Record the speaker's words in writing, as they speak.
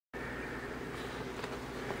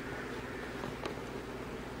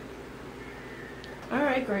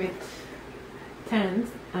Alright, grade 10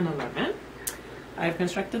 and 11. I've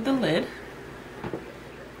constructed the lid.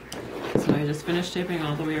 So I just finished taping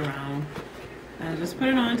all the way around. And just put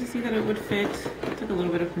it on to see that it would fit. It took a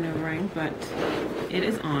little bit of maneuvering, but it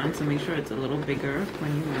is on, so make sure it's a little bigger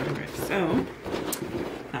when you measure it. So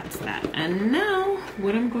that's that. And now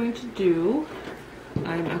what I'm going to do,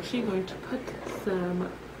 I'm actually going to put some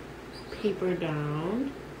paper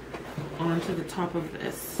down onto the top of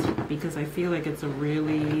this because I feel like it's a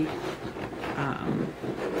really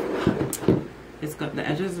it's got the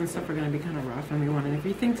edges and stuff are going to be kind of rough, and we want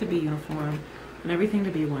everything to be uniform and everything to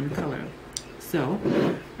be one color. So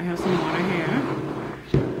I have some water here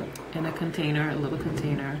in a container, a little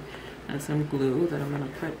container, and some glue that I'm going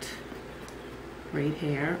to put right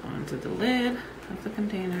here onto the lid of the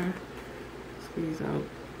container. Squeeze out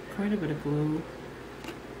quite a bit of glue.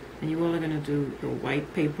 And you all are going to do the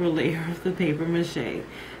white paper layer of the paper mache.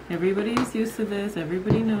 Everybody is used to this.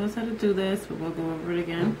 Everybody knows how to do this, but we'll go over it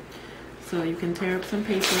again. So you can tear up some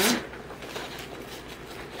paper.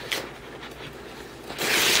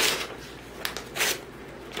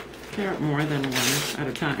 Tear up more than one at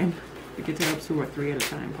a time. You can tear up 2 or 3 at a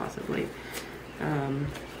time, possibly.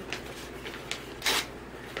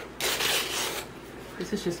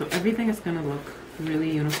 This is just so everything is going to look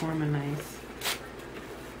really uniform and nice.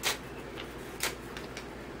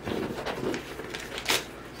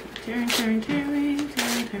 Tearing, tearing, tearing,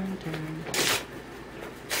 tearing, tearing, tearing.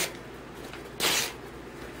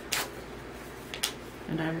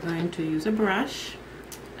 And I'm going to use a brush,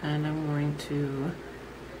 and I'm going to,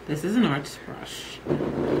 this is an artist brush,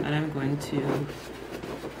 and I'm going to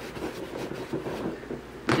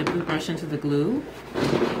dip the brush into the glue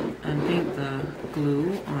and paint the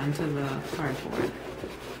glue onto the cardboard.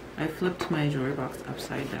 I flipped my jewelry box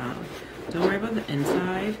upside down. Don't worry about the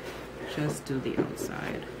inside, just do the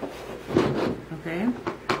outside. Okay?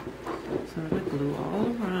 So I'm going to glue all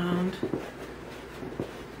around.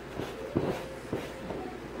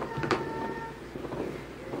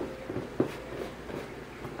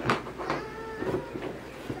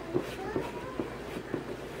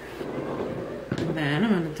 And then I'm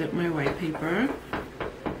going to dip my white paper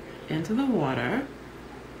into the water.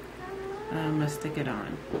 And I'm going to stick it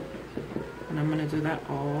on. And I'm going to do that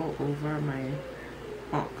all over my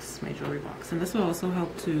box, my jewelry box. And this will also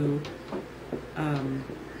help to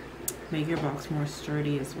make your box more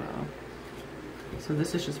sturdy as well. So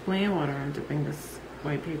this is just plain water I'm dipping this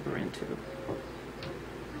white paper into.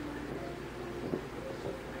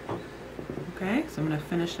 Okay, so I'm going to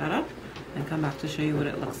finish that up and come back to show you what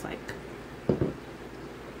it looks like.